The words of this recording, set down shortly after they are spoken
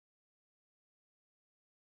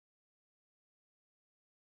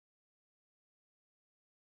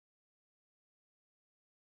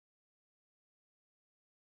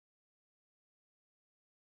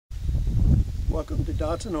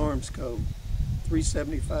Dots and Arms Co.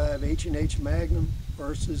 375 H&H Magnum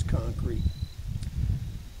versus concrete.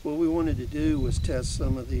 What we wanted to do was test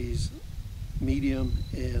some of these medium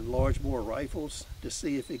and large bore rifles to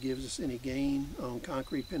see if it gives us any gain on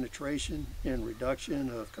concrete penetration and reduction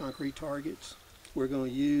of concrete targets. We're going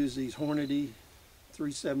to use these Hornady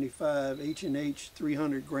 375 H&H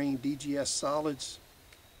 300 grain DGS solids.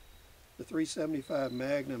 The 375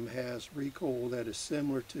 Magnum has recoil that is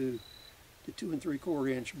similar to the 2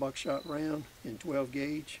 3/4 inch buckshot round in 12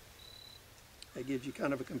 gauge. That gives you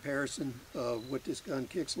kind of a comparison of what this gun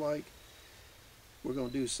kicks like. We're going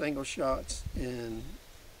to do single shots, and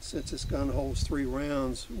since this gun holds 3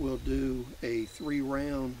 rounds, we'll do a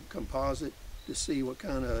 3-round composite to see what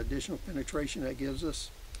kind of additional penetration that gives us.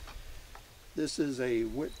 This is a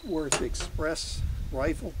Whitworth Express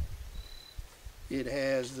rifle. It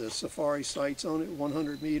has the safari sights on it,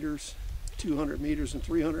 100 meters, 200 meters, and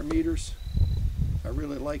 300 meters. I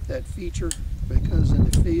really like that feature because in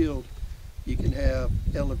the field you can have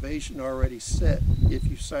elevation already set if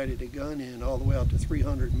you sighted a gun in all the way out to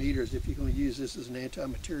 300 meters if you're going to use this as an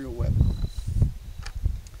anti-material weapon.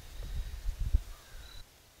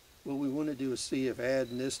 What we want to do is see if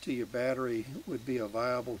adding this to your battery would be a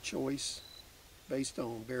viable choice based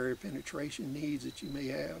on barrier penetration needs that you may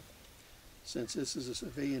have. Since this is a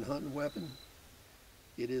civilian hunting weapon,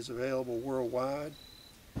 it is available worldwide.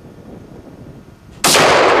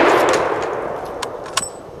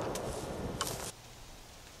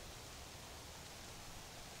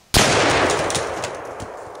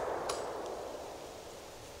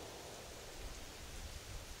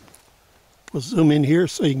 We'll zoom in here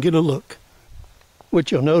so you can get a look.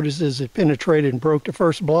 What you'll notice is it penetrated and broke the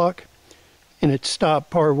first block, and it stopped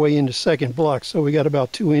part way in the second block, so we got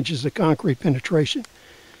about 2 inches of concrete penetration.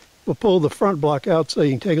 We'll pull the front block out so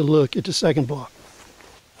you can take a look at the second block.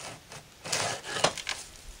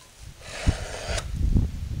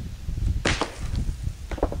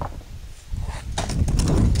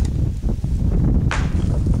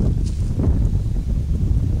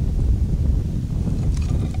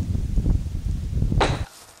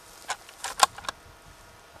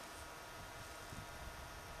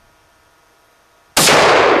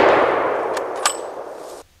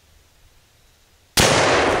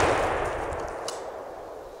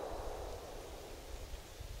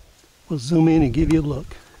 We'll zoom in and give you a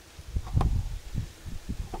look.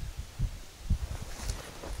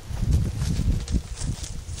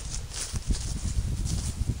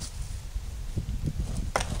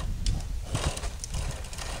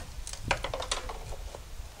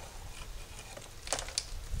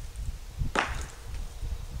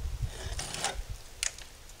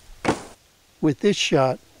 With this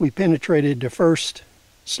shot, we penetrated the first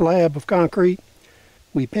slab of concrete.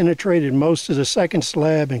 We penetrated most of the second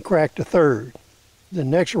slab and cracked the third. The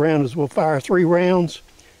next round is we'll fire 3 rounds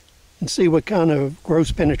and see what kind of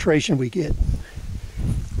gross penetration we get.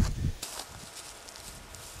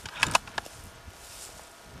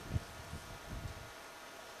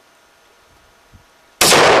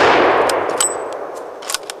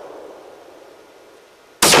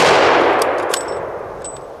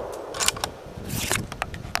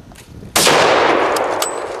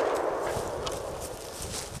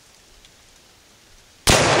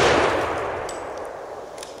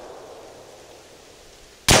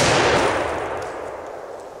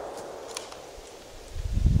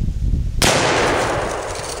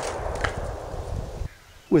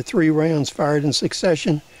 With 3 rounds fired in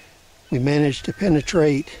succession, we managed to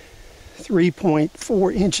penetrate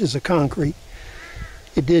 3.4 inches of concrete.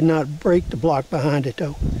 It did not break the block behind it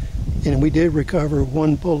though, and we did recover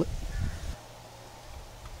 1 bullet.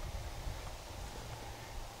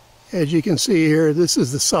 As you can see here, this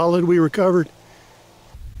is the solid we recovered.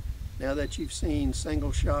 Now that you've seen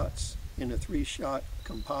single shots in a 3-shot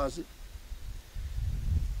composite,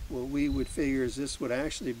 what we would figure is this would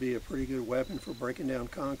actually be a pretty good weapon for breaking down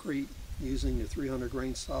concrete using the 300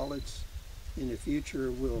 grain solids. In the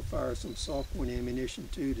future, we'll fire some soft point ammunition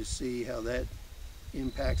too to see how that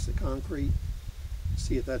impacts the concrete,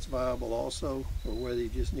 see if that's viable also, or whether you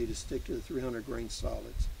just need to stick to the 300 grain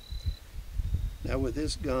solids. Now with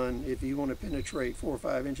this gun, if you want to penetrate 4 or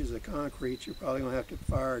 5 inches of concrete, you're probably going to have to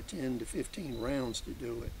fire 10 to 15 rounds to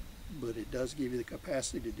do it, but it does give you the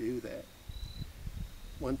capacity to do that.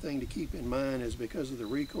 One thing to keep in mind is because of the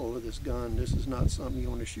recoil of this gun, this is not something you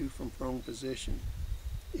want to shoot from prone position.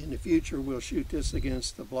 In the future, we'll shoot this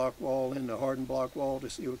against the block wall and the hardened block wall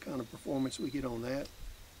to see what kind of performance we get on that.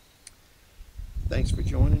 Thanks for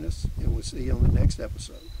joining us, and we'll see you on the next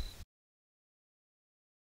episode.